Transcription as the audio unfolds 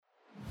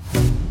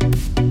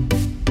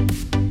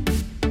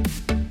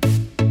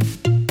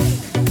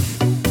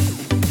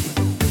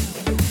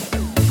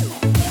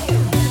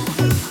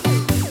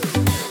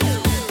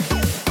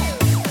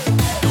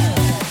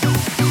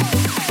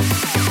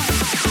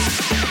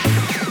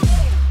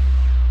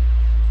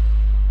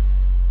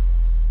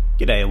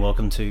G'day and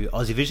welcome to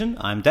Aussie Vision.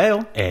 I'm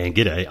Dale. And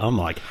g'day, I'm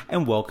Mike.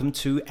 And welcome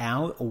to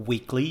our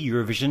weekly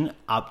Eurovision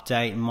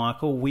update.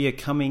 Michael, we are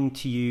coming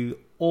to you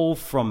all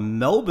from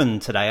Melbourne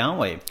today, aren't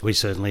we? We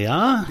certainly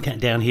are.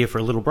 Down here for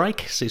a little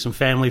break, see some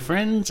family,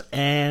 friends,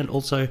 and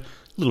also a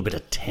little bit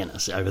of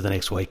tennis over the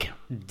next week.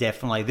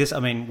 Definitely.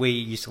 We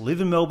used to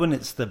live in Melbourne.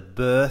 It's the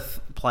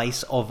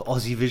birthplace of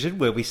Aussie Vision,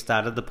 where we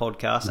started the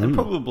podcast, and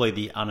probably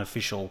the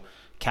unofficial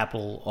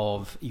capital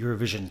of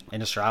Eurovision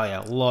in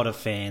Australia. A lot of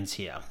fans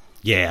here.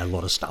 Yeah, a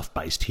lot of stuff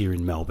based here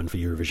in Melbourne for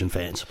Eurovision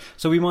fans.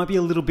 So we might be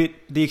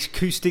the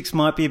acoustics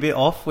might be a bit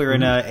off. We're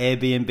in an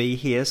Airbnb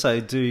here,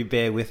 so do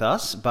bear with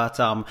us. But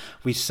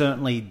we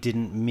certainly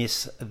didn't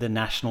miss the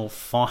national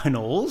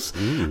finals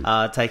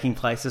taking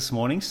place this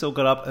morning. Still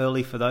got up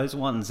early for those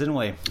ones, didn't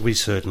we? We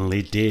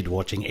certainly did,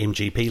 watching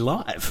MGP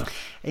live.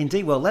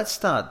 Indeed. Well, let's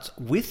start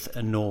with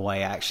Norway,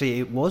 actually.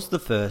 It was the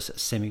first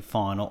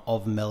semi-final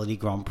of Melodi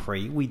Grand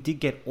Prix. We did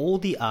get all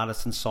the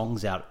artists and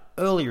songs out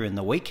earlier in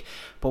the week,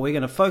 but we're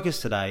going to focus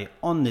today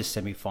on this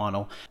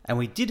semi-final, and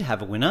we did have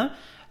a winner.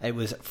 It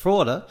was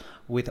Frode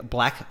with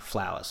Black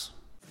Flowers.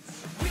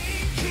 We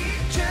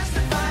keep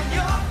justifying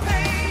your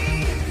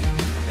pain,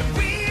 and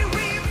we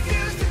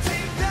refuse to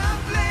take the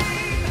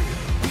blame.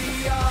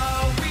 We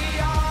are the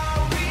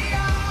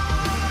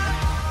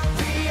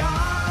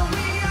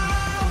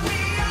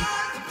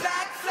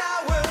black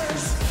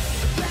flowers.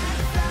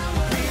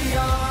 We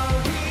are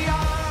the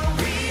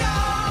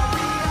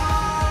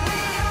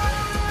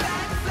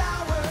black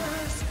flowers.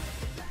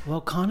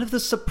 Well, kind of the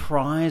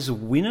surprise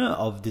winner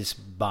of this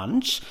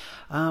bunch.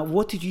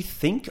 What did you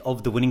think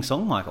of the winning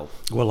song, Michael?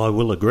 Well, I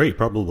will agree,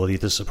 probably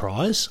the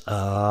surprise.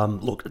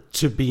 Look,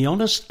 to be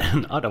honest,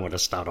 I don't want to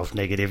start off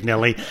negative,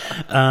 Nelly,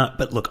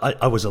 but look,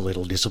 I was a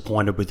little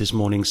disappointed with this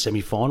morning's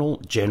semi-final.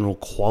 General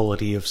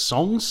quality of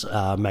songs,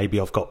 maybe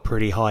I've got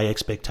pretty high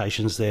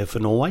expectations there for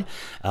Norway.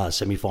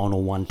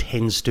 Semi-final one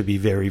tends to be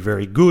very,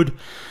 very good.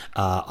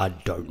 I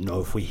don't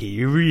know if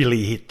we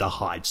really hit the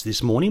heights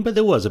this morning, but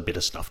there was a bit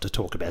of stuff to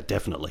talk about,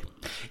 definitely.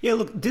 Yeah,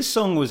 look, this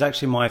song was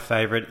actually my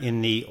favourite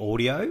in the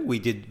audio. We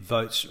did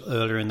votes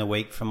earlier in the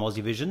week from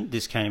Aussie Vision.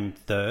 This came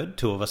third.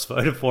 Two of us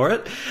voted for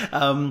it.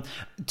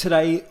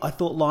 Today, I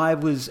thought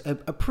live was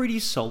a pretty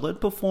solid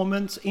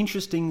performance.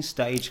 Interesting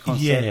stage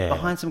concept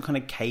behind some kind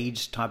of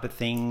cage type of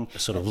thing. A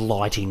sort of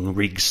lighting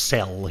rig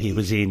cell he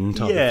was in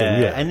type of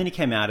thing. Yeah, and then he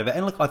came out of it.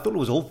 And look, I thought it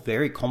was all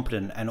very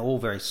competent and all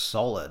very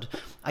solid.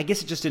 I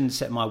guess it just didn't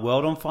set my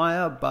world on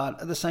fire,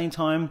 but at the same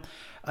time,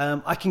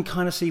 I can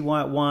kind of see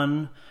why it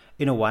won.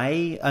 In a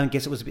way, I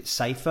guess it was a bit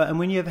safer. And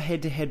when you have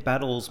head-to-head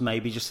battles,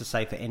 maybe just the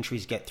safer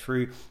entries get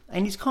through.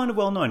 And he's kind of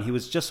well known. He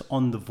was just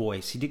on The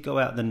Voice. He did go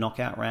out in the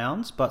knockout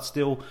rounds, but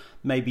still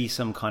maybe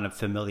some kind of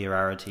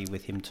familiarity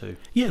with him too.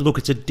 Yeah, look,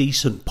 it's a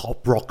decent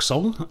pop rock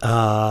song.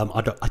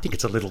 I think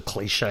it's a little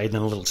cliched and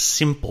a little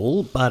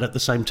simple, but at the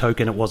same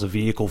token, it was a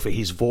vehicle for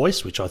his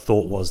voice, which I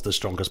thought was the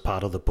strongest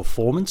part of the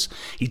performance.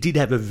 He did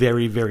have a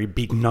very, very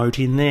big note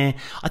in there.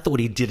 I thought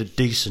he did a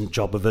decent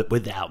job of it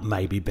without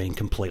maybe being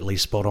completely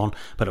spot on,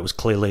 but it was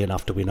clearly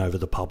enough to win over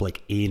the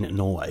public in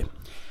Norway.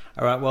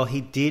 All right, well,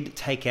 he did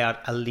take out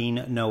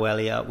Aline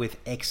Noelia with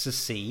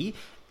Ecstasy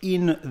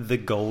in the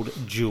gold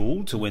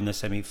jewel to win the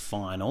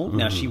semi-final.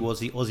 Now, she was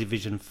the Aussie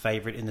Vision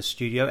favourite in the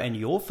studio and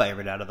your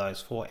favourite out of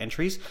those four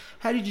entries.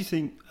 How did you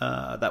think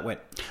that went?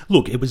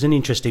 Look, it was an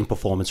interesting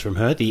performance from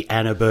her. The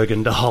Anna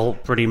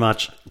Bergendahl pretty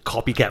much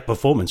copycat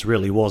performance,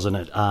 really, wasn't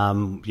it?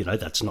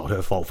 That's not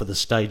her fault for the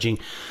staging.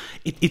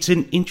 It's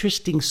an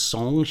interesting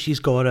song. She's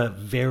got a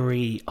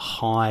very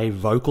high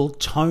vocal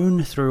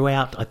tone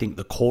throughout, I think,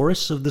 the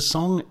chorus of the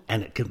song,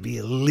 and it can be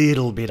a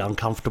little bit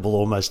uncomfortable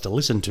almost to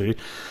listen to.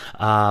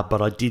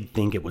 But I did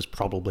think it was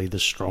probably the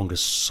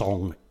strongest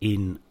song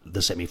in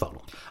the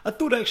semi-final. I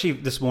thought actually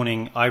this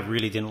morning I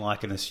really didn't like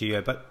it in the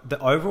studio, but the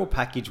overall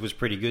package was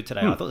pretty good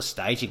today. I thought the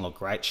staging looked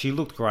great. She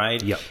looked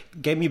great. Yep.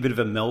 Gave me a bit of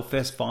a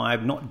Melfest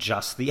vibe, not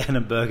just the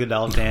Anna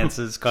Bergendahl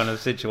dances kind of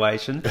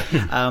situation.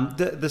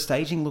 The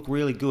staging looked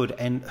really good,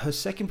 and her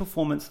second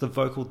performance, the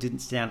vocal didn't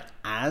sound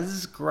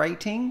as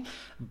grating,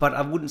 but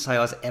I wouldn't say I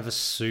was ever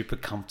super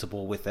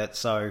comfortable with it.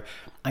 So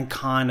I'm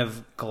kind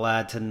of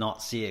glad to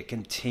not see it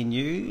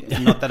continue.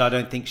 Not that I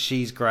don't think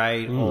she's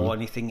great or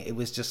anything. It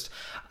was just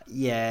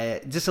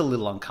just a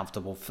little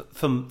uncomfortable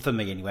for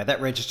me anyway.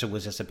 That register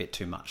was just a bit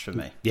too much for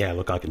me. Yeah,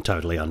 look, I can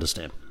totally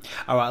understand.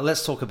 All right,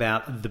 let's talk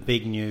about the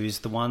big news,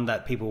 the one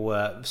that people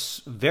were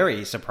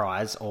very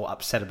surprised or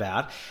upset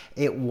about.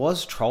 It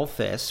was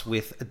Trollfest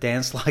with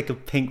Dance Like a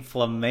Pink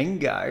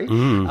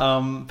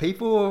Flamingo.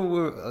 People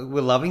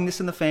were loving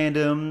this in the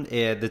fandom.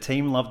 Yeah, the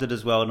team loved it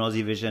as well in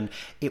Aussie Vision.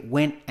 It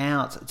went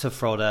out to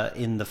Frode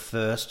in the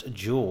first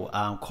duel.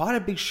 Quite a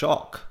big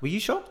shock. Were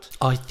you shocked?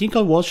 I think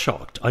I was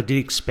shocked. I did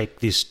expect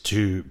this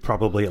to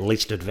probably at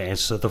least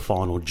advance to the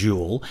final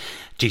duel.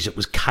 Geez, it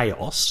was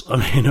chaos. I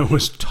mean, it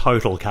was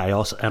total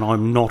chaos, and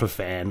I'm not a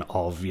fan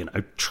of,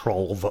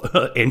 troll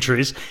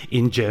entries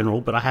in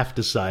general, but I have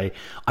to say,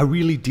 I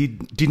really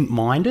didn't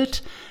mind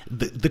it.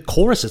 The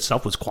chorus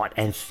itself was quite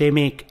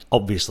anthemic.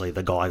 Obviously,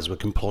 the guys were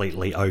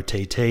completely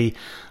OTT.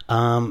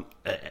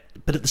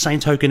 But at the same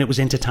token, it was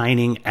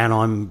entertaining,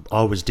 and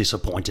I was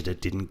disappointed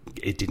it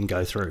didn't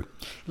go through.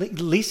 At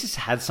least it's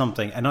had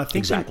something, and I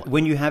think Exactly.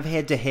 when you have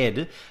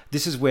head-to-head,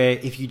 this is where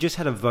if you just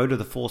had a vote of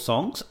the 4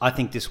 songs, I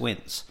think this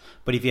wins.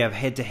 But if you have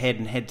head-to-head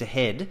and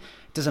head-to-head,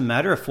 it doesn't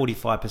matter if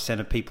 45%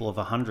 of people of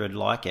 100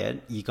 like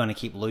it, you're going to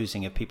keep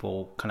losing if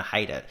people kind of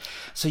hate it.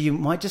 So you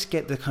might just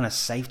get the kind of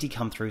safety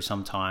come through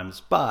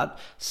sometimes. But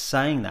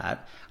saying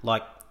that,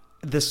 like,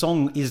 the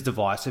song is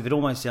divisive. It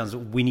almost sounds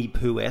Winnie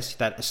Pooh-esque,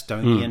 that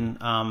Estonian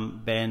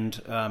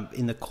band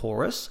in the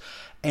chorus.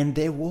 And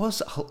there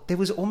was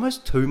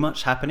almost too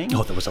much happening.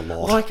 Oh, there was a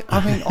lot. Like,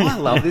 I mean, I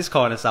love this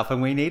kind of stuff,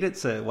 and we needed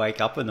to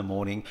wake up in the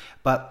morning.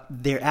 But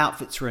their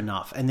outfits were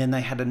enough, and then they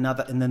had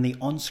another, and then the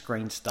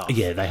on-screen stuff.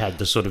 Yeah, they had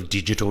the sort of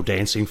digital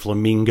dancing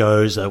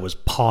flamingos. There was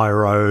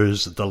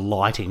pyros. The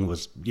lighting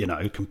was,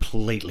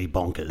 completely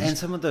bonkers. And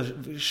some of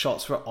the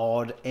shots were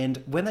odd.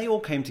 And when they all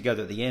came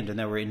together at the end and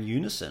they were in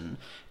unison,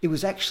 it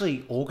was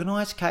actually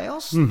organised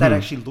chaos that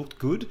actually looked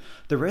good.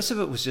 The rest of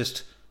it was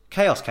just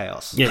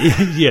chaos. Yeah,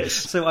 yes.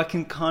 So I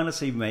can kind of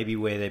see maybe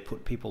where they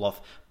put people off.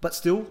 But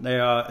still, they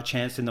are a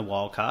chance in the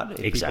wild card.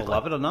 If Exactly. people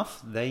love it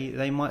enough,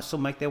 they might still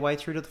make their way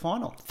through to the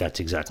final. That's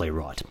exactly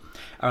right.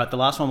 All right, the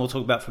last one we'll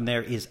talk about from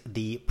there is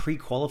the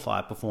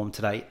pre-qualifier performed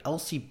today.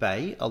 Elsie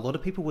Bay, a lot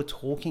of people were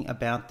talking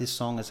about this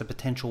song as a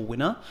potential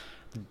winner.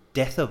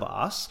 Death of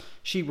Us.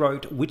 She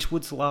wrote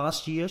Witchwoods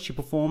last year. She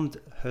performed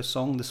her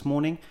song this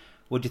morning.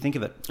 What do you think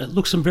of it?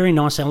 Look, some very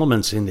nice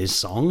elements in this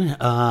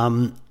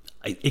song.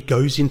 It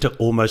goes into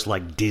almost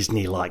like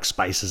Disney-like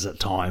spaces at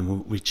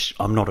time, which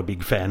I'm not a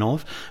big fan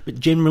of. But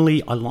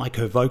generally, I like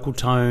her vocal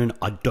tone.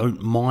 I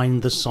don't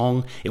mind the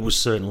song. It was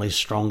certainly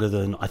stronger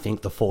than I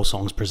think the 4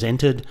 songs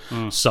presented,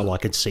 so I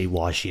could see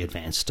why she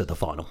advanced to the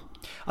final.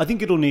 I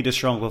think it'll need a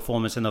strong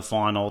performance in the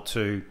final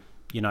to,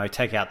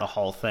 take out the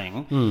whole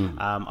thing.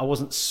 I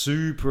wasn't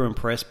super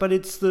impressed, but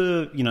it's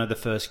the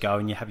first go,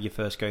 and you have your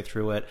first go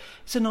through it.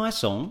 It's a nice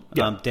song.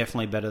 Yeah.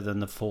 Definitely better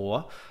than the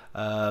 4.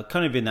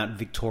 Kind of in that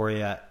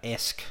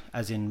Victoria-esque,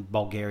 as in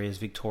Bulgaria's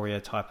Victoria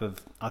type of,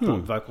 I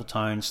thought, vocal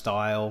tone,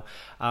 style.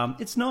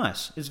 It's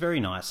nice. It's very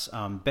nice.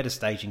 Better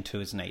staging too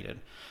is needed.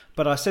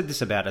 But I said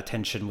this about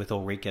Attention with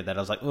Ulrika, that I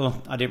was like,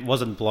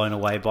 wasn't blown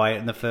away by it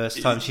in the first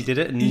time she did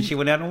it, and she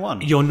went out and won.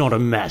 You're not a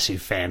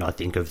massive fan, I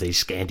think, of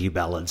these Scandi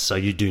ballads, so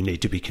you do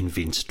need to be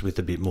convinced with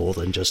a bit more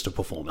than just a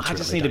performance. I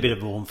just really, need a don't bit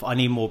of warmth. I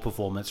need more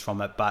performance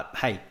from it. But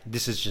hey,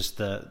 this is just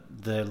the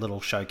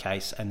little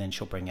showcase, and then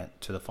she'll bring it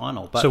to the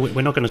final. But So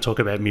we're not going to talk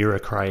about Mira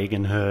Craig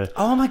and her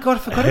oh my god, I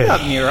forgot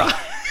about Mira.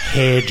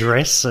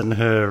 hairdress and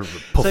her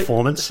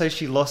performance. So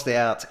she lost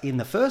out in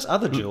the first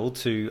other duel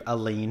to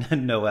Aline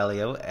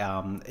Noelio.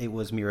 It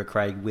was Mira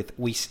Craig with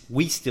We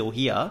Still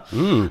Here.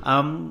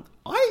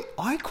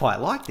 I quite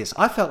like this.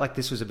 I felt like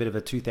this was a bit of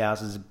a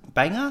 2000s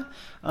banger.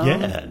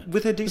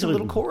 With a decent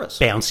little chorus.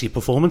 Bouncy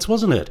performance,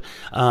 wasn't it?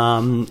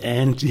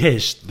 And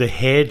yes, the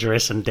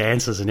hairdress and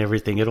dances and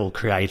everything, it all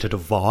created a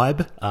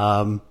vibe.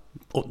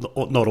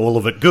 Not all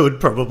of it good,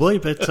 probably,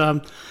 but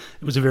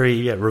it was a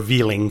very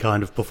revealing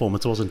kind of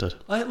performance, wasn't it?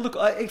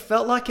 It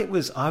felt like it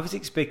was. I was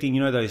expecting,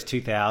 those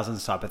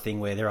 2000s type of thing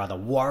where there are the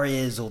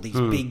warriors or these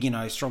big,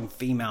 strong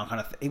female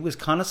kind of. It was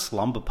kind of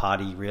slumber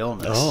party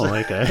realness. Oh,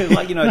 okay.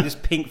 Like this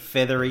pink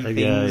feathery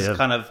things, yeah.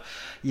 kind of.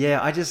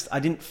 Yeah, I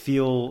didn't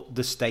feel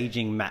the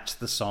staging matched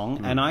the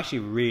song, and I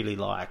actually really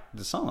liked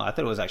the song. I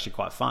thought it was actually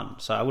quite fun,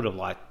 so I would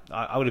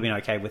have been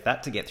okay with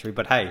that to get through.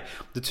 But hey,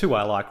 the 2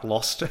 I liked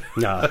lost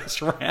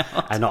first round.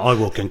 And I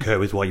will concur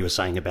with what you were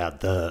saying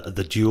about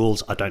the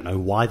duels. I don't know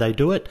why they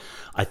do it.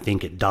 I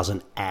think it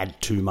doesn't add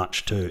too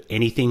much to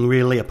anything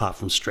really, apart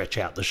from stretch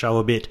out the show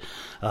a bit.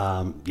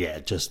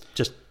 Just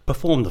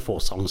perform the 4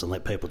 songs and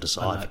let people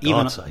decide. For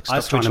God's sake, I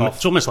stop trying switch to. off.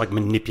 It's almost like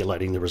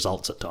manipulating the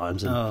results at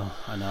times. And,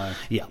 I know.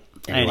 Yeah.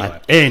 Anyway.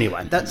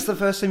 Anyway. That's the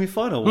first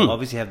semi-final. We'll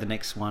obviously have the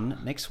next one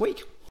next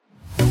week.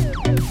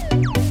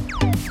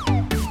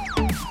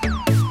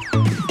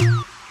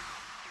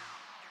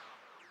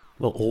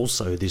 Well,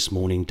 also this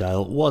morning,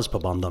 Dale, was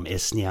Pabandom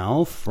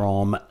Esnial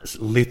from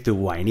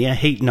Lithuania,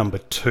 heat number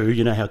 2.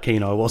 You know how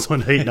keen I was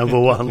on heat number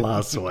 1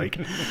 last week.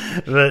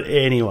 But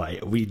anyway,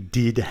 we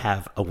did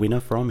have a winner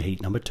from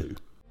heat number 2.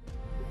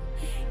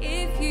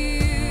 If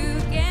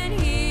you can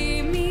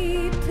hear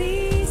me,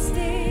 please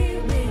stay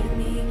with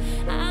me.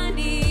 I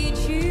need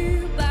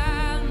you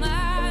by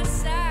my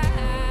side.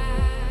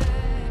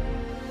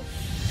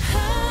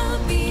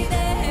 I'll be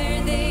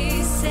there,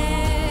 they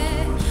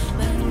said,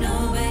 but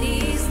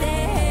nobody's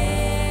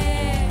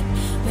there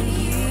when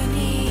you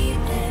need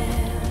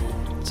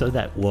them. So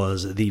that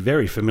was the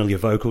very familiar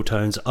vocal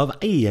tones of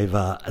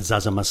Eva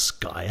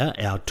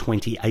Zazamaskaya, our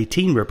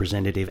 2018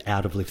 representative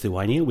out of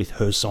Lithuania, with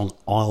her song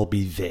I'll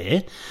Be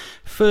There.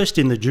 First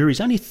in the juries,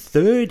 only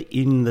third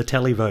in the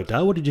televote.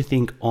 Dale, what did you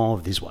think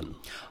of this one?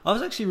 I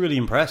was actually really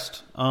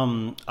impressed.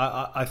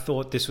 I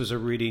thought this was a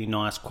really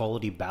nice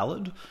quality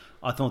ballad.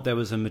 I thought there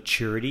was a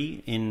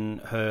maturity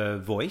in her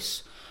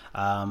voice.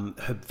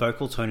 Her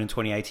vocal tone in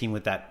 2018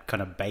 with that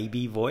kind of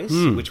baby voice,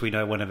 which we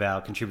know one of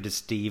our contributors,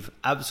 Steve,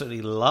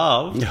 absolutely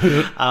loved,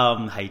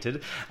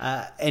 hated.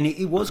 And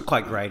it was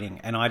quite grating,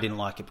 and I didn't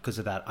like it because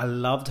of that. I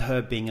loved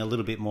her being a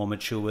little bit more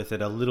mature with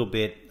it, a little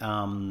bit,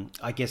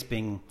 I guess,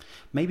 being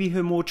maybe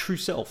her more true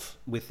self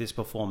with this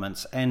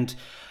performance. And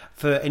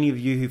for any of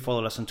you who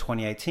followed us in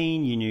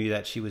 2018, you knew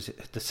that she was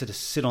the sort of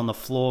sit on the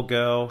floor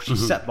girl. She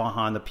sat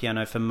behind the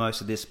piano for most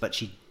of this, but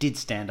she did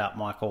stand up,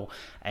 Michael,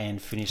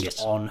 and finished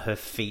on her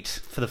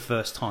feet for the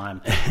first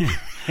time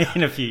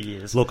in a few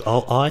years. Look,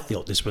 I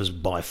thought this was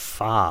by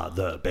far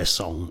the best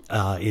song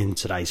in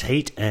today's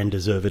heat, and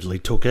deservedly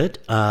took it.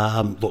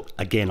 Look,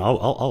 again,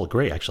 I'll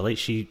agree, actually.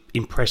 She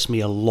impressed me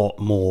a lot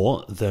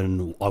more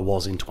than I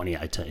was in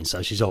 2018.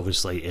 So she's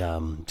obviously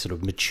sort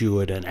of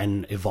matured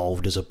and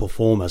evolved as a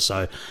performer.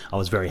 So I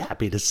was very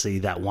happy to see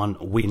that one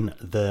win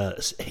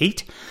the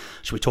heat.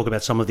 Should we talk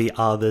about some of the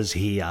others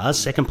here?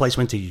 Second place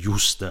went to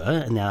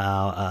Juster.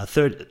 Now,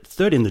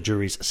 third in the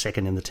jury's,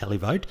 second in the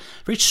televote.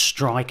 Very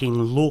striking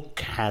look,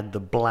 had the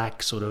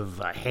black sort of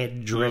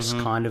headdress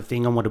kind of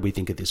thing. And what did we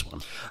think of this one?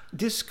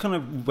 This kind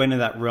of went in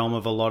that realm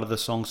of a lot of the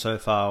songs so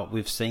far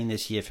we've seen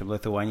this year from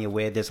Lithuania,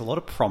 where there's a lot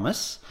of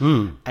promise,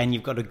 and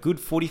you've got a good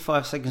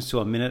 45 seconds to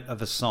a minute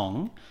of a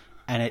song,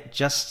 and it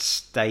just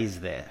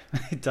stays there.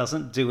 It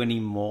doesn't do any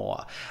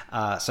more.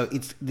 So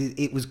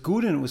it was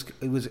good, and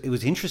it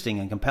was interesting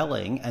and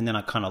compelling. And then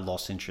I kind of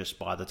lost interest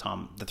by the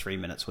time the 3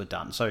 minutes were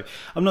done. So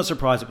I'm not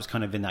surprised it was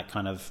kind of in that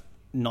kind of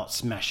not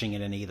smashing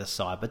it in either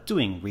side, but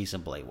doing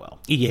reasonably well.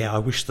 Yeah, I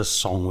wish the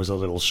song was a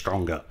little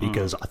stronger,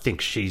 because I think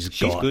she's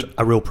got good.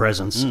 a real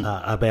presence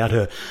about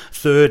her.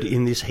 Third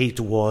in this heat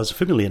was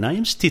familiar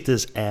names,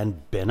 Titas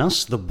and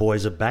Benas. The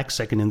boys are back,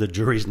 second in the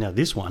juries. Now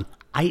this one,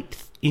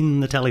 8th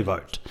in the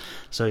televote.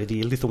 So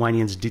the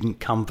Lithuanians didn't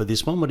come for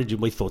this one. What did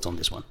you thoughts on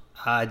this one?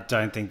 I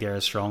don't think they're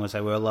as strong as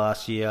they were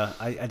last year.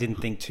 I didn't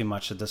think too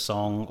much of the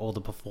song or the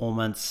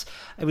performance.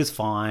 It was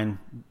fine.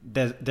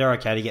 They're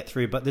okay to get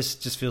through, but this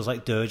just feels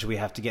like dirge we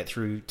have to get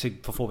through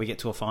before we get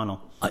to a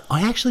final.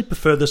 I actually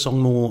prefer the song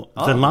more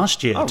than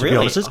last year, to be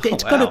honest.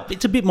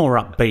 It's a bit more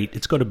upbeat.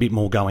 It's got a bit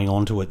more going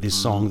on to it, this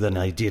song, than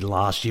they did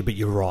last year. But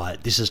you're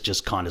right. This is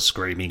just kind of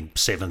screaming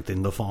 7th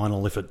in the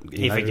final if it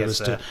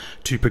was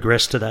to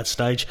progress to that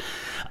stage.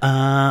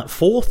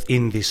 Fourth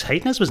in this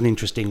heat, and this was an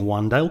interesting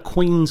one, Dale,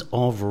 Queens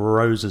of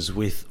Roses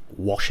with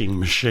Washing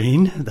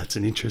Machine. That's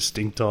an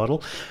interesting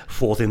title.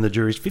 Fourth in the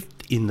juries, fifth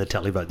in the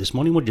televote this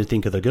morning. What did you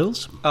think of the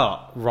girls?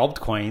 Oh,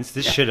 robbed Queens.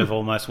 This should have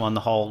almost won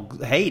the whole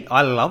heat.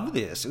 I love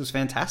this. It was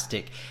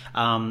fantastic.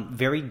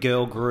 Very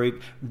girl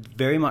group.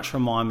 Very much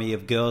remind me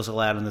of Girls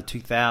Aloud in the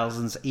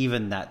 2000s.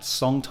 Even that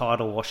song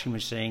title, Washing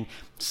Machine.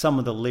 Some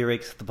of the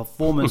lyrics, the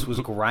performance was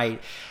great.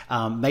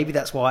 Maybe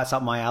that's why it's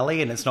up my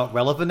alley and it's not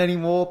relevant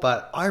anymore,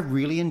 but I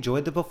really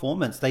enjoyed the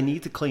performance. They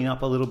need to clean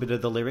up a little bit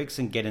of the lyrics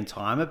and get in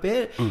time a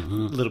bit. A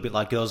little bit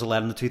like Girls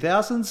Aloud in the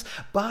 2000s,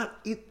 but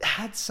it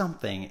had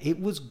something. It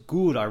was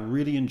good. I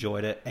really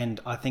enjoyed it, and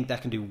I think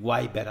that can do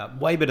way better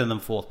than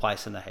 4th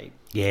place in the heat.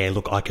 Yeah,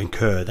 look, I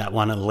concur. That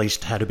one at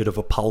least had a bit of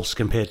a pulse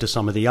compared to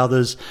some of the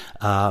others.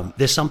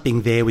 There's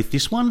something there with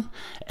this one,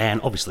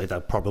 and obviously they'll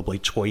probably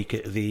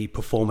tweak the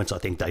performance. I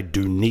think they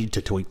do need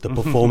to tweak the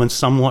performance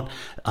somewhat,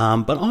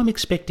 but I'm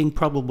expecting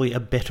probably a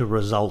better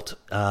result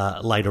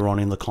later on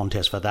in the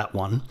contest for that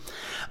one.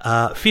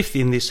 5th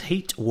in this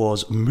heat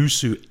was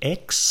Musu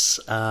X.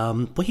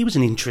 Well, he was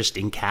an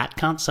interesting cat.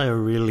 Can't say I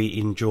really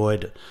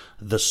enjoyed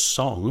the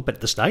song, but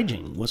the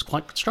staging was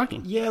quite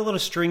striking. Yeah, a lot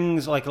of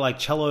strings, like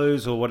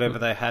cellos or whatever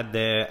they had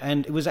there,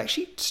 and it was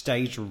actually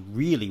staged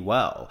really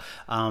well.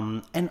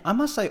 And I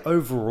must say,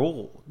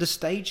 overall, the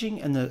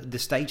staging and the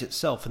stage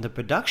itself and the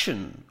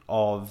production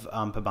of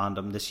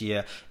Pabandum this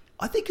year,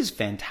 I think is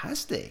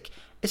fantastic.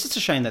 It's just a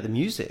shame that the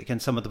music and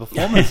some of the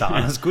performance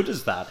aren't as good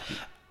as that.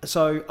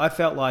 So I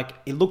felt like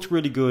it looked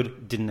really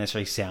good, didn't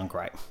necessarily sound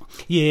great.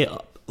 Yeah,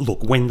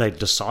 look, when they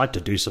decide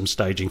to do some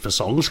staging for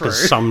songs,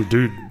 because some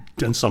do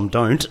and some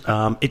don't,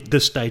 the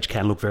stage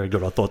can look very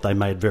good. I thought they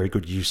made very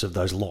good use of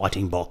those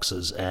lighting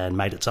boxes and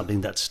made it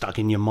something that stuck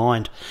in your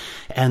mind.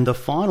 And the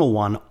final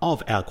one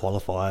of our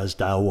qualifiers,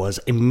 Dale, was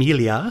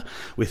Emilia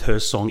with her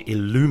song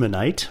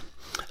Illuminate.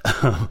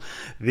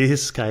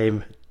 This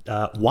came...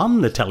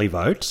 won the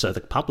televote, so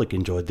the public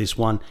enjoyed this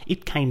one.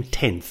 It came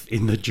 10th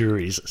in the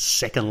jury's,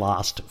 second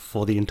last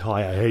for the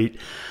entire heat.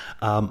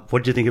 What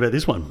did you think about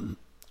this one?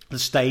 The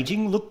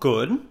staging looked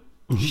good.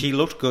 She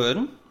looked good.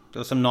 There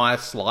were some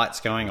nice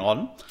lights going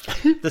on.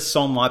 The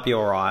song might be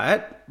all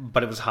right,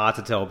 but it was hard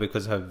to tell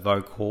because her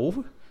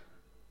vocal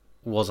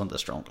wasn't the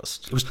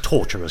strongest. It was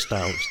torturous,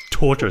 Dale. It was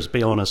torturous,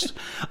 be honest.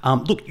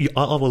 Look,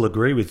 I will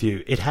agree with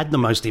you. It had the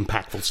most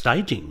impactful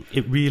staging.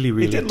 It really,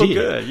 really did. It did look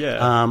good,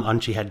 yeah.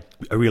 And she had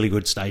a really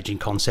good staging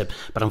concept,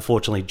 but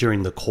unfortunately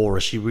during the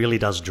chorus, she really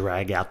does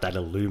drag out that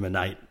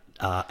Illuminate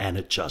and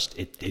it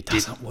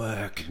Doesn't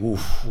work.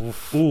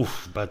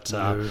 Oof. But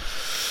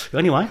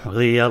anyway,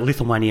 the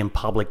Lithuanian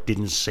public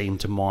didn't seem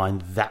to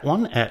mind that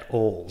one at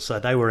all. So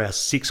they were our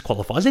 6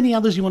 qualifiers. Any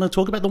others you want to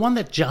talk about? The one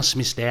that just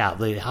missed out,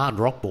 the Hard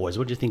Rock Boys.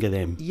 What do you think of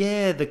them?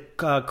 Yeah, the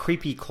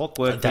creepy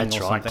clockwork That's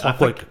thing or right,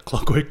 something.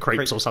 clockwork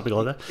creeps or something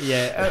like that.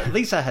 Yeah,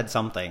 Lisa had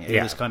something. It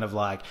Yeah. was kind of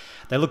like,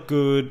 they looked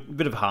good, a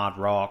bit of hard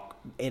rock.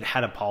 It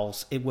had a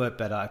pulse. It worked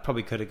better. I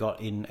probably could have got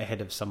in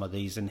ahead of some of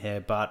these in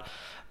here, but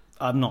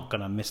I'm not going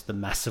to miss them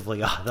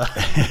massively either.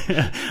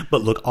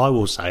 But look, I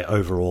will say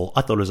overall,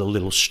 I thought it was a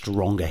little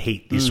stronger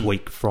heat this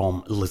week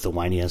from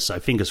Lithuania. So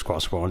fingers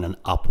crossed we're on an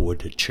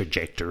upward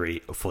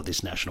trajectory for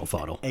this national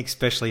final.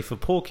 Especially for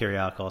poor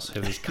Kyriakos,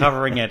 who is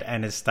covering it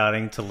and is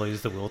starting to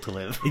lose the will to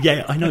live.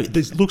 Yeah, I know.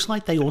 It looks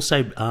like they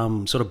also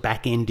sort of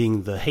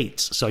back-ending the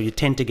heats. So you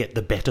tend to get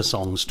the better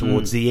songs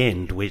towards the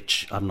end,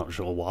 which I'm not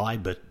sure why,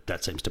 but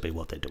that seems to be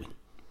what they're doing.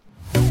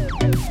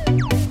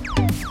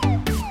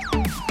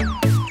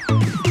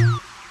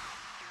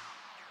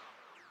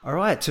 All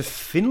right, to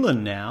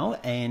Finland now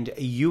and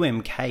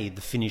UMK,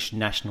 the Finnish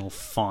national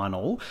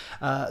final.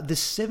 The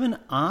 7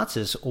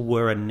 artists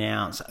were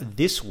announced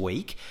this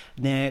week.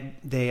 Now,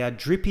 they are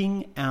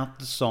dripping out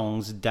the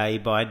songs day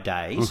by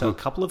day. So a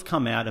couple have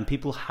come out and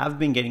people have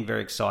been getting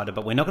very excited,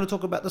 but we're not going to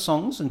talk about the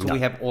songs until we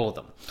have all of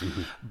them.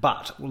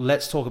 But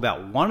let's talk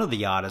about one of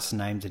the artists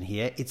named in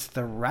here. It's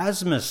the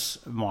Rasmus,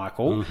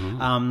 Michael.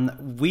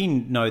 We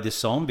know this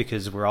song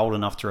because we're old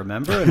enough to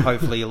remember, and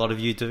hopefully a lot of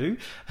you do.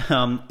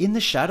 In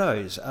the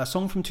Shadows, a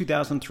song from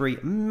 2003,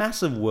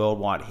 massive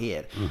worldwide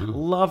hit.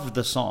 Loved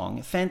the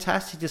song.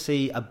 Fantastic to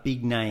see a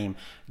big name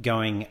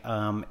going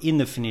in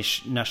the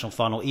Finnish national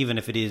final, even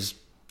if it is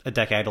a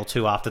decade or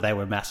two after they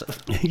were massive.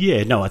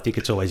 Yeah, no, I think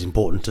it's always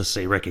important to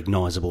see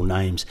recognisable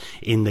names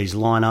in these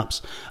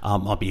lineups.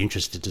 I'd be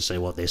interested to see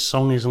what their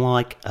song is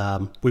like.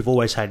 We've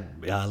always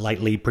had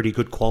lately pretty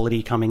good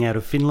quality coming out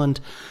of Finland.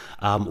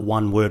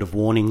 One word of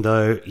warning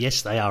though,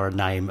 yes, they are a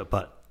name,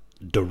 but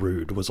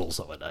Darude was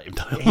also a name.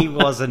 He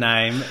was a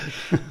name.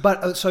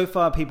 But so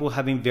far, people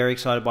have been very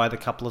excited by the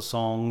couple of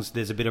songs.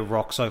 There's a bit of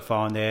rock so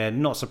far in there.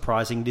 Not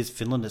surprising. It is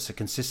Finland. It's a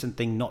consistent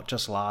thing, not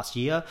just last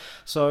year.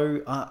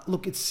 So,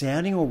 look, it's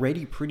sounding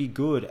already pretty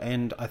good.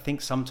 And I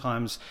think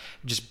sometimes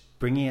just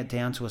bringing it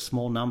down to a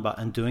small number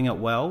and doing it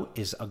well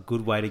is a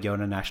good way to go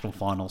in a national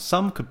final.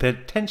 Some could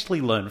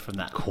potentially learn from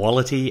that.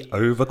 Quality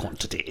over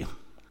quantity.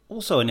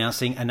 Also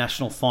announcing a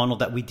national final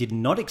that we did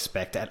not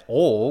expect at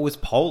all was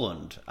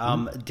Poland.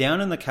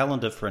 Down in the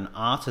calendar for an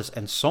artist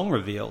and song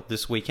reveal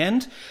this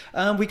weekend,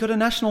 we got a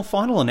national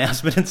final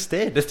announcement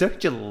instead.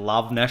 Don't you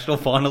love national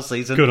final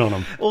season? Good on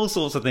 'em. All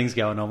sorts of things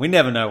going on. We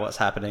never know what's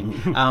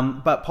happening.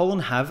 But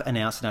Poland have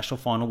announced a national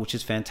final, which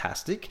is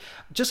fantastic.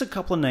 Just a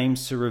couple of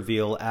names to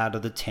reveal out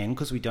of the 10,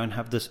 because we don't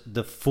have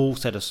the full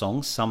set of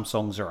songs. Some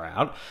songs are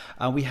out.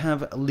 We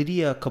have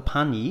Lydia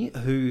Kopani,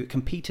 who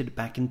competed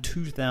back in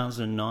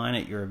 2009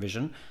 at Eurovision,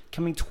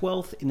 coming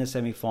 12th in the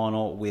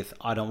semi-final with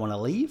I Don't Want to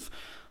Leave.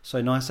 So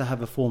nice to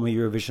have a former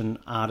Eurovision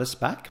artist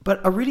back.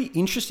 But a really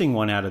interesting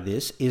one out of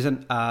this is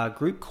a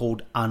group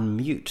called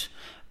Unmute.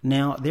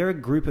 Now, they're a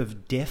group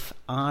of deaf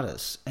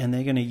artists, and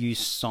they're going to use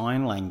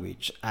sign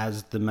language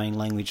as the main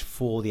language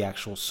for the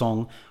actual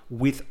song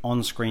with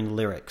on-screen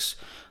lyrics.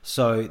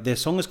 So their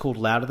song is called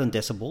Louder Than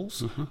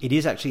Decibels. It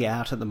is actually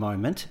out at the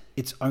moment.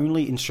 It's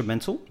only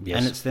instrumental,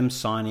 and it's them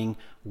signing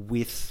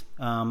with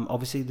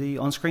obviously the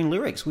on-screen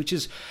lyrics, which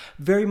is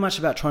very much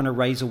about trying to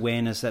raise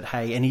awareness that,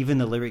 hey, and even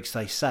the lyrics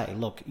they say,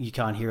 look, you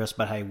can't hear us,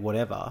 but hey,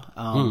 whatever.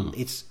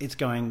 It's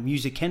going,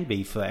 music can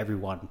be for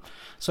everyone.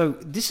 So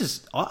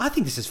I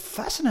think this is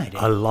fascinating.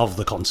 I love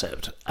the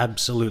concept.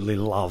 Absolutely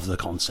love the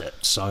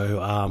concept.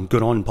 So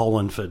good on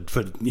Poland for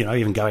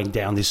even going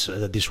down this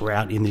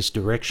route in this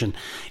direction.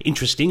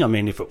 Interesting. I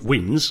mean, if it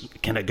wins,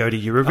 can it go to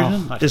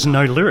Eurovision? There's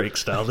no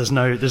lyrics, Dale. There's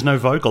no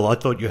vocal. I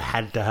thought you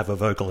had to have a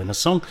vocal in a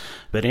song.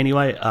 But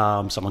anyway,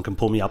 someone can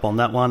pull me up on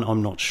that one.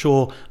 I'm not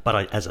sure.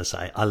 But as I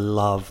say, I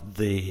love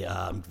the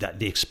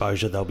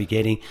exposure they'll be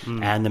getting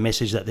and the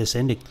message that they're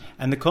sending.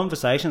 And the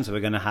conversations that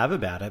we're going to have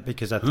about it,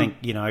 because I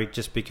think,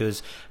 just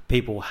because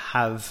people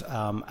have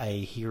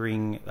a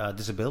hearing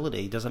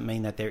disability doesn't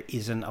mean that there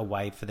isn't a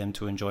way for them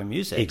to enjoy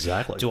music.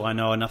 Exactly. Do I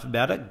know enough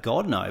about it?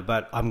 God, no.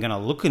 But I'm going to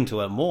look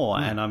into it more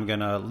and I'm going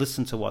to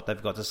listen to what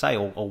they've got to say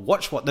or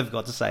watch what they've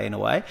got to say in a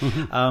way.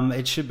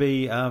 It should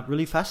be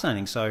really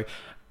fascinating. So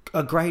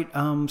a great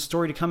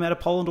story to come out of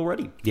Poland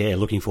already. Yeah,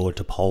 looking forward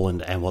to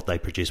Poland and what they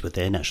produce with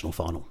their national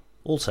final.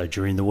 Also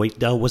during the week,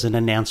 there was an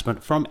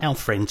announcement from our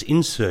friends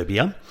in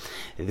Serbia.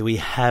 We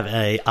have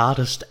a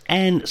artist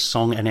and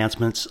song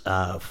announcements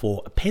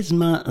for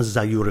Pesma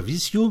za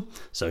Euroviziju.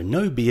 So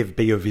no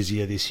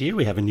Beovizija this year.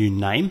 We have a new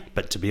name,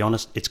 but to be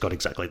honest, it's got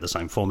exactly the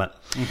same format.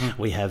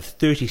 We have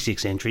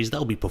 36 entries.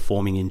 They'll be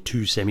performing in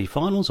 2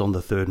 semi-finals on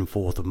the 3rd and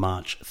 4th of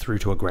March through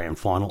to a grand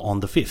final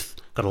on the 5th.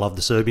 Got to love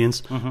the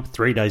Serbians.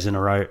 3 days in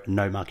a row,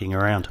 no mucking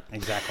around.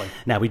 Exactly.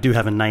 Now, we do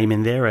have a name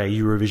in there, a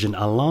Eurovision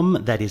alum.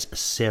 That is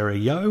Sarah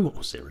Yo,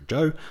 or Sarah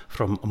Jo,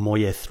 from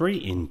Moye 3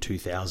 in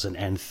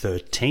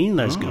 2013.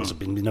 Those girls have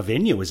been,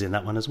 Novenia was in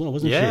that one as well,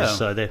 wasn't Yeah. she?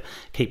 So they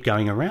keep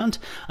going around.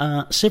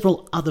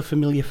 Several other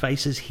familiar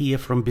faces here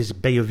from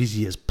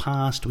Beovizia's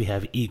past. We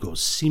have Igor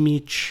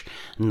Simic,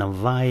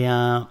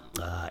 Novaya,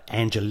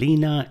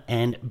 Angelina,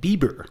 and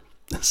Bieber.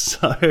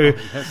 So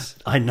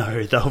I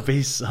know there'll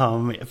be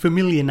some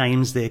familiar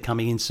names there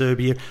coming in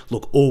Serbia.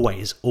 Look,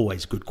 always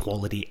good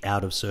quality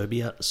out of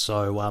Serbia.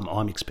 So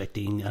I'm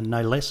expecting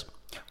no less.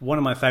 One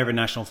of my favourite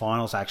national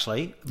finals,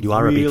 actually. You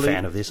are a big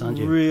fan of this, aren't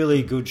you?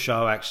 Really good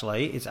show,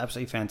 actually. It's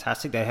absolutely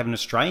fantastic. They have an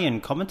Australian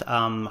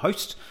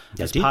host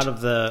They as did. part of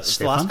the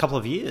Stefan. last couple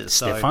of years.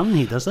 So Stefan,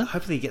 he does that.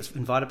 hopefully he gets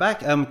invited back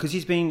because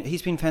he's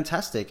been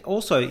fantastic.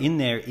 Also in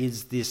there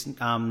is this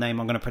name, I'm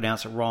going to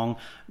pronounce it wrong,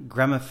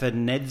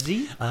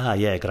 Gramofonedzi.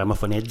 Yeah,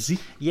 Gramofonedzi.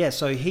 Yeah,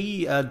 so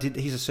he's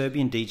a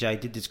Serbian DJ,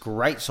 did this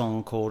great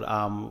song called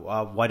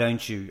Why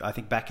Don't You, I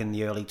think back in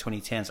the early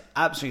 2010s.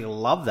 Absolutely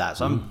love that.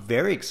 So I'm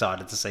very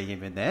excited to see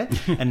him in there.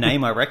 A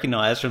name I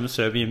recognise from the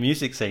Serbian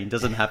music scene.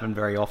 Doesn't happen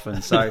very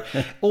often. So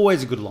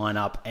always a good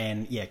lineup,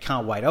 and yeah,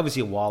 can't wait.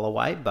 Obviously a while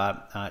away,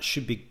 but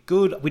should be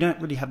good. We don't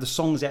really have the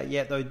songs out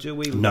yet though, do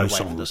we? We've No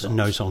gotta wait for the songs.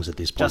 No songs at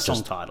this point. Just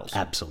song titles.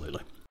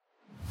 Absolutely.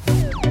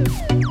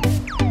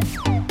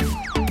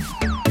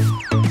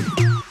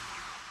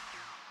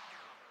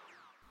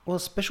 Well, a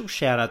special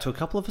shout out to a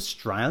couple of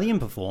Australian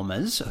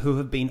performers who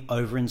have been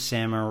over in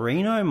San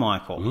Marino,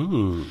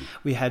 Michael.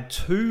 We had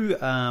two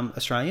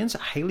Australians,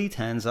 Hayley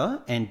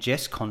Tanzer and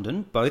Jess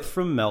Condon, both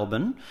from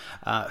Melbourne,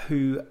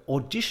 who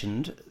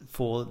auditioned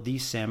for the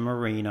San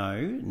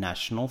Marino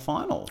national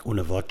final.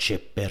 Una voce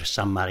per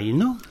San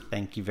Marino.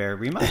 Thank you very,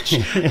 very much.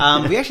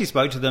 We actually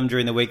spoke to them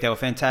during the week. They were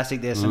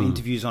fantastic. There's some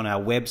interviews on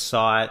our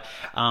website.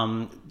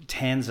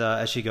 Tanza,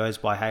 as she goes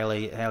by,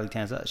 Hayley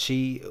Tanza,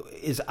 she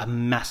is a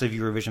massive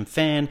Eurovision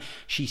fan.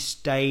 She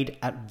stayed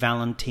at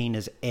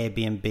Valentina's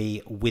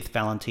Airbnb with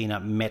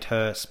Valentina, met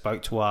her,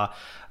 spoke to her,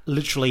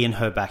 literally in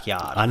her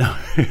backyard. I know.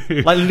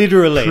 Like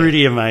literally.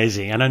 Pretty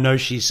amazing. And I know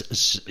she's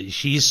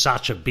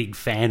such a big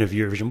fan of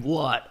Eurovision.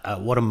 What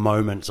a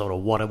moment, sort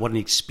of, what an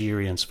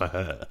experience for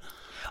her.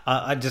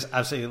 I just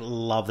absolutely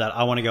love that.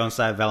 I want to go and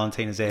stay at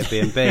Valentina's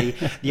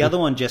Airbnb. The other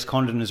one, Jess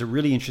Condon, is a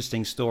really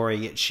interesting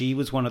story. She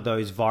was one of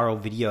those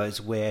viral videos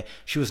where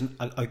she was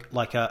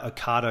like a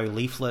Ocado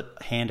leaflet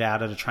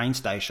handout at a train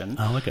station.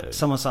 Oh, okay.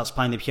 Someone starts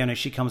playing the piano,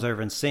 she comes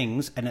over and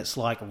sings, and it's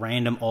like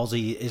random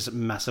Aussie is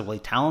massively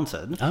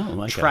talented.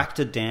 Oh, okay. Tracked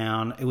her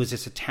down. It was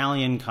this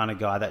Italian kind of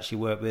guy that she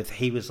worked with.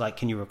 He was like,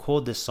 can you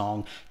record this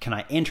song? Can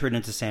I enter it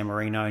into San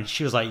Marino? And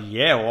she was like,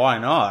 yeah, why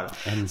not?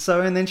 And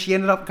then she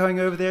ended up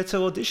going over there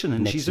to audition,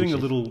 and she's doing a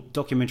little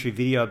documentary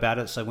video about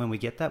it, so when we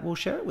get that, we'll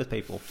share it with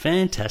people.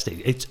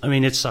 Fantastic.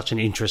 It's such an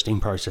interesting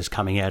process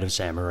coming out of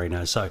San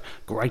Marino. So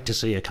great to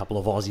see a couple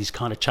of Aussies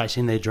kind of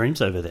chasing their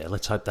dreams over there.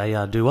 Let's hope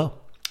they do well.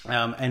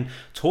 And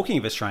talking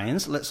of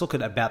Australians, let's look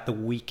at about the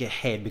week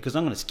ahead, because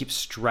I'm going to skip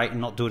straight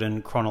and not do it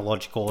in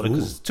chronological order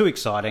because it's too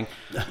exciting.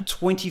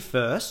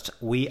 21st,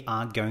 we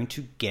are going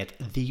to get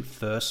the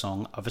first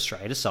song of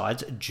Australia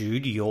Decides,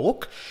 Jude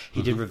York.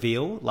 He did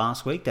reveal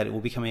last week that it will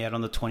be coming out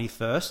on the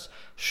 21st.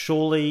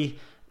 Surely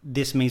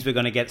this means we're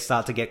going to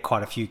start to get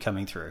quite a few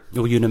coming through.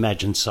 Well, you'd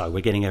imagine so. We're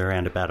getting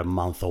around about a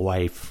month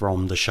away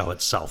from the show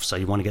itself. So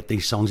you want to get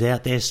these songs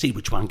out there, see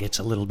which one gets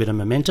a little bit of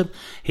momentum.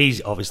 He's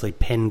obviously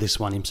penned this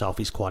one himself.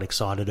 He's quite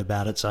excited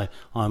about it. So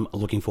I'm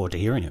looking forward to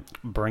hearing it.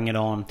 Bring it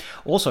on.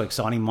 Also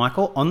exciting,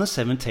 Michael, on the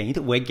 17th,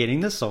 we're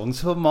getting the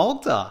songs for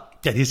Malta.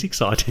 That is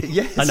exciting.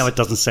 Yes. I know it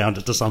doesn't sound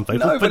it to some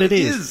people, No, but it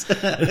is.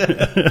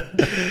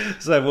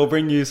 So we'll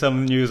bring you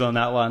some news on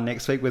that one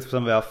next week with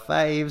some of our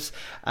faves.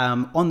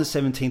 On the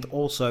 17th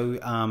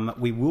also,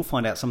 we will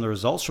find out some of the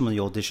results from the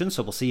audition,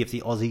 so we'll see if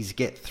the Aussies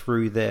get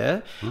through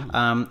there.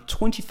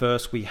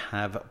 21st, we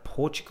have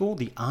Portugal.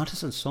 The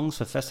Artists and Songs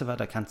for Festival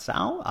da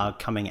Canção are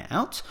coming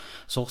out.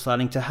 It's all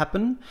starting to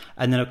happen.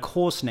 And then, of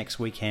course, next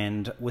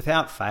weekend,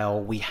 without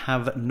fail, we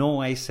have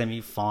Norway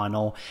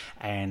semi-final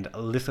and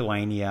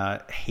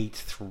Lithuania Heat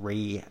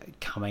 3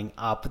 coming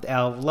up.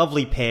 Our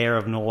lovely pair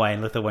of Norway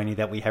and Lithuania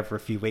that we have for a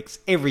few weeks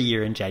every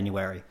year in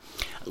January.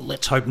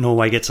 Let's hope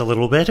Norway gets a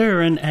little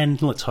better,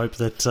 and let's hope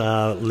that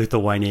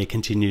Lithuania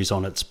continues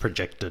on its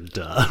projected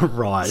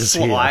rise.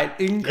 Slight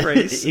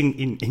increase.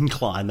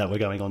 Incline that we're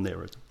going on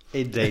there.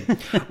 Indeed.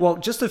 Well,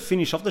 just to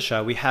finish off the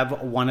show, we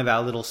have one of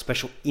our little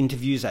special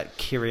interviews that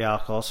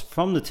Kyriakos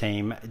from the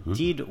team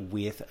did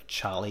with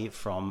Charlie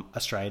from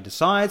Australia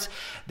Decides.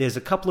 There's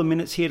a couple of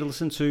minutes here to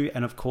listen to,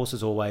 and of course,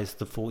 as always,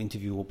 the full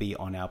interview will be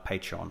on our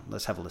Patreon.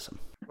 Let's have a listen.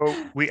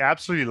 Well, we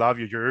absolutely love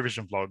your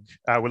Eurovision vlog.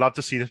 We love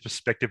to see the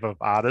perspective of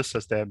artists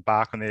as they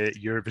embark on their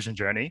Eurovision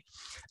journey.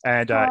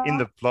 And in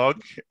the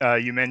vlog,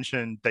 you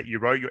mentioned that you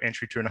wrote your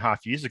entry 2.5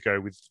 years ago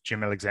with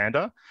Jim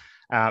Alexander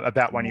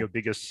about one of your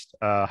biggest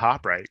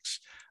heartbreaks.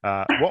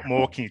 What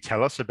more can you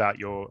tell us about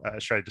your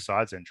Australia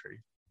Decides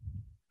entry?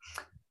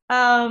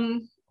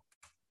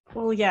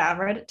 well, yeah, I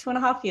wrote it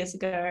 2.5 years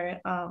ago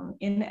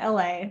in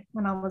LA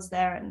when I was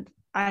there, and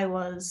I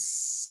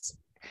was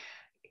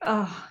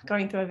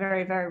going through a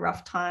very, very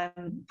rough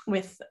time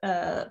with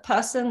a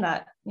person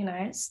that, you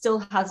know, still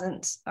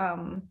hasn't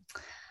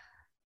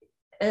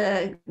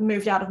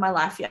moved out of my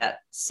life yet.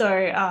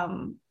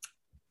 So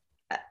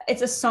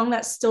it's a song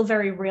that's still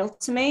very real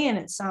to me, and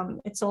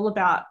it's all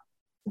about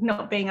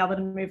not being able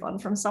to move on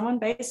from someone,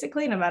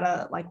 basically, no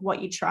matter like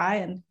what you try,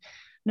 and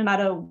no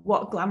matter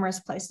what glamorous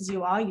places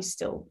you are, you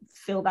still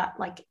feel that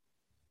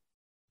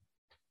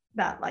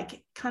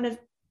kind of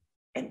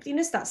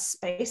emptiness, that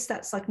space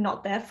that's like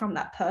not there from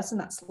that person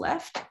that's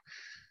left.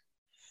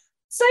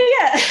 So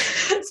yeah,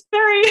 it's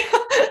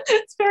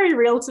very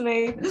real to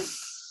me.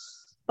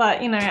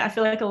 But, you know, I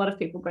feel like a lot of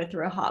people go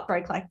through a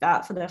heartbreak like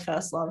that for their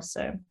first love.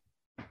 So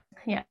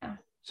yeah.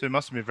 So it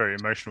must have been a very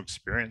emotional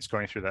experience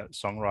going through that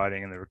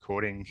songwriting and the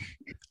recording.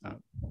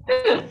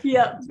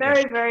 Yeah,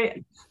 very,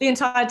 very. The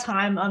entire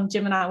time,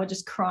 Jim and I were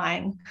just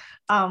crying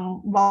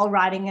while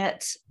writing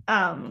it.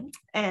 And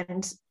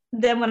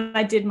then when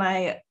I did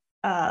my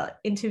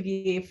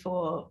interview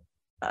for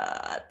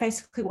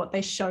basically what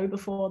they show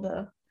before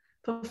the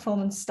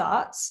performance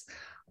starts,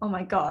 oh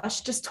my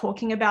gosh, just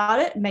talking about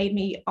it made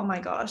me, oh my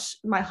gosh,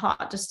 my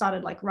heart just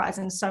started like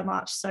rising so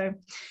much. So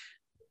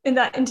in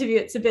that interview,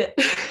 it's a bit,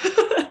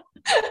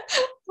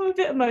 I'm a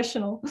bit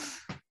emotional.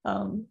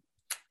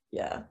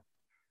 Yeah,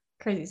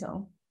 crazy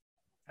song.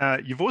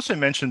 You've also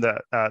mentioned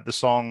that the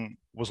song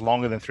was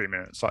longer than 3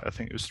 minutes. Like, I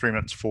think it was 3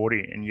 minutes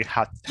 40, and you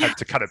had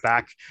to cut it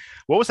back.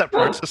 What was that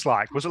process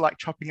like? Was it like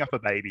chopping up a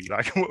baby?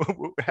 Like,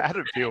 how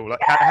did it feel? Like,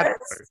 how did it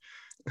go?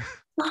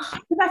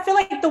 I feel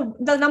like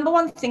the number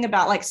one thing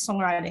about like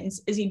songwriting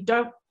is you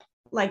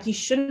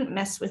shouldn't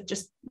mess with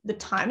just the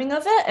timing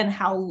of it and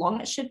how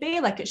long it should be.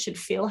 Like, it should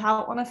feel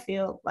how it wants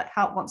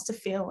to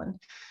feel. And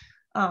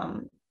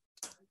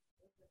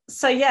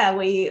so yeah,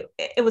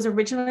 it was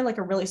originally like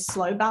a really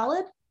slow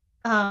ballad,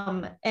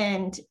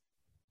 and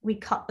we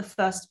cut the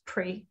first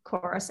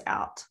pre-chorus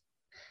out,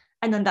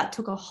 and then that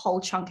took a whole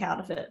chunk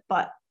out of it.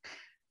 But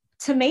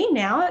to me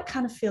now, it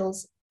kind of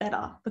feels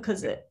better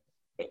because it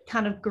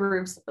kind of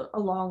grooves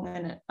along,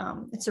 and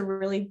it's a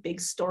really big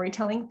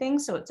storytelling thing.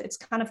 So it's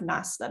kind of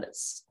nice that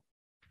it's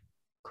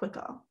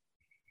quicker.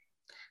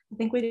 I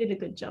think we did a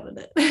good job of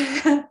it.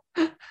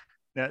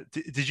 Now,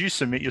 did you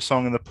submit your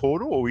song in the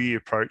portal, or were you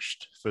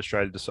approached for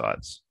Australia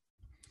Decides?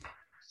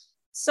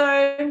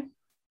 So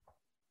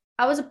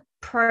I was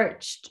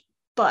approached,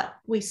 but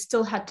we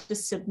still had to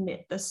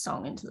submit the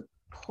song into the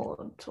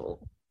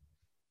portal.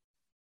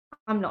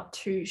 I'm not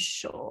too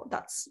sure.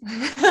 That's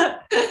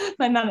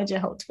my manager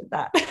helped with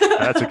that.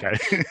 That's okay.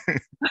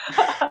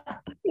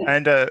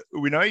 And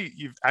we know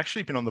you've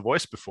actually been on The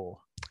Voice before,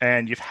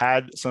 and you've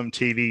had some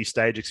TV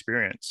stage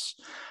experience.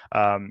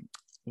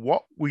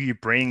 What will you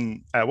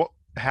bring?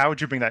 How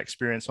would you bring that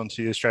experience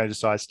onto the Australia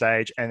Decides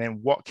stage? And then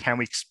what can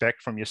we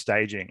expect from your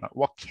staging? Like,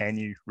 what can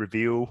you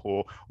reveal,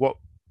 or what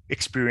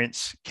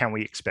experience can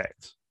we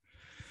expect?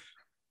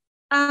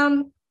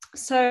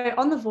 So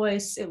on The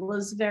Voice, it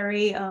was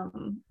very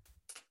that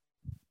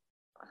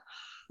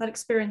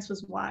experience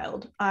was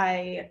wild.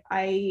 I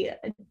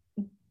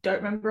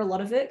don't remember a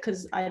lot of it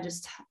because I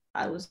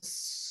was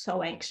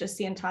so anxious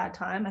the entire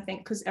time, I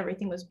think, because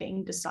everything was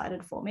being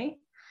decided for me.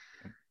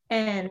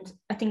 And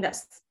I think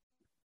that's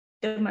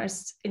the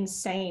most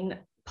insane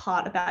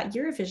part about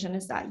Eurovision,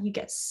 is that you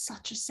get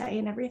such a say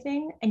in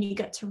everything, and you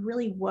get to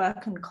really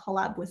work and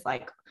collab with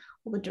like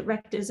all the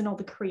directors and all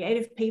the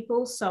creative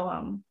people.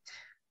 So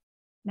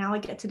now I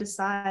get to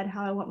decide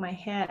how I want my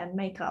hair and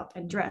makeup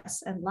and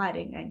dress and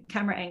lighting and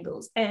camera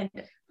angles, and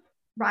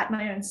write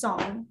my own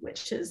song,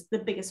 which is the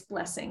biggest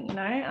blessing, you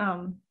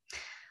know.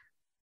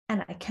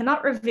 And I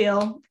cannot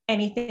reveal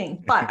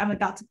anything, but I'm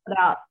about to put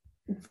out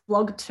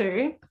vlog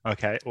 2.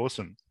 Okay,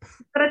 awesome.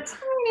 But a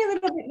tiny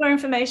little bit more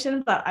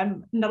information, but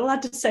I'm not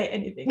allowed to say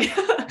anything.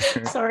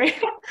 Sorry.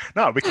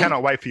 No, we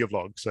cannot wait for your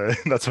vlog, so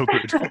that's all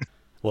good.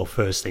 Well,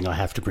 first thing I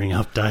have to bring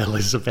up, Dale,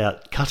 is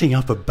about cutting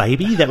up a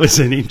baby. That was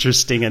an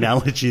interesting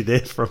analogy there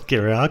from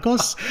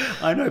Kyriakos.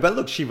 I know, but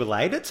look, she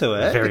related to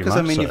it. Very because,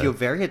 I much mean, so. if you're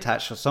very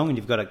attached to a song and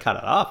you've got to cut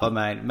it up, I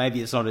mean,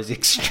 maybe it's not as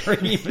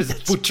extreme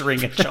as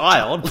butchering a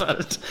child,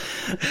 but...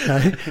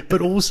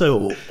 But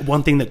also,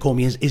 one thing that caught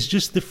me is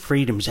just the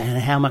freedoms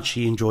and how much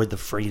she enjoyed the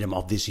freedom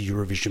of this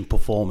Eurovision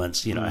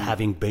performance. You know,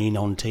 having been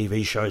on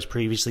TV shows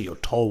previously, you're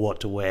told what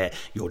to wear,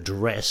 you're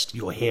dressed,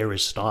 your hair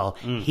is styled.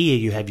 Here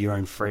you have your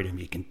own freedom.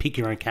 You can pick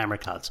your own camera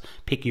cuts,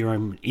 pick your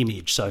own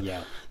image. So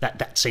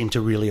that seemed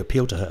to really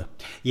appeal to her.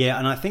 Yeah,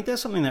 and I think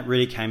there's something that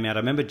really came out. I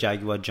remember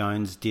Jaguar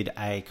Jones did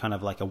a kind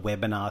of like a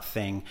webinar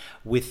thing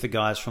with the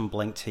guys from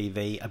Blink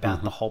TV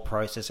about the whole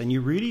process, and you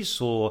really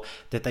saw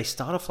that they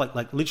start off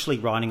like literally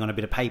writing on a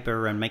bit of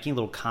paper and making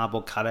little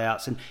cardboard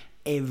cutouts, and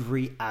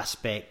every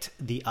aspect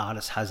the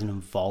artist has an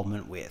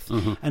involvement with.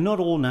 And not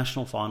all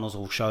national finals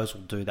or shows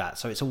will do that.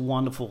 So it's a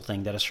wonderful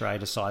thing that Australia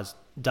Decides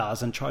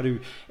does and try to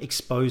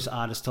expose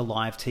artists to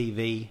live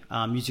TV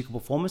musical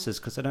performances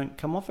because they don't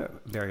come off it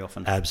very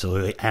often.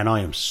 Absolutely. And I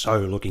am so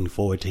looking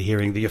forward to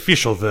hearing the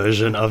official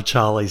version of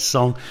Charlie's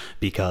song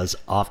because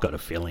I've got a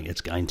feeling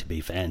it's going to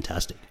be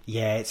fantastic.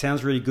 Yeah, it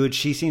sounds really good.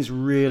 She seems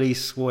really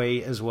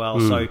sweet as well.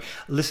 So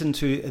listen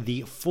to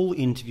the full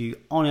interview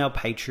on our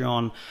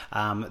Patreon.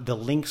 The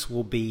links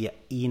will be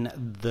in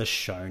the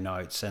show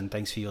notes. And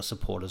thanks for your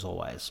support as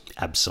always.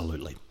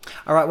 Absolutely.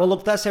 All right, well,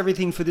 look, that's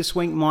everything for this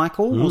week,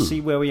 Michael. We'll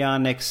see where we are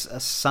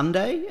next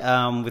Sunday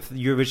with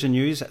Eurovision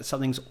news.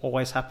 Something's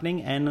always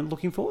happening and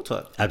looking forward to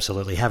it.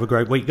 Absolutely. Have a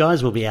great week,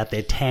 guys. We'll be out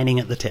there tanning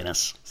at the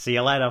tennis. See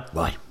you later.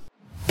 Bye.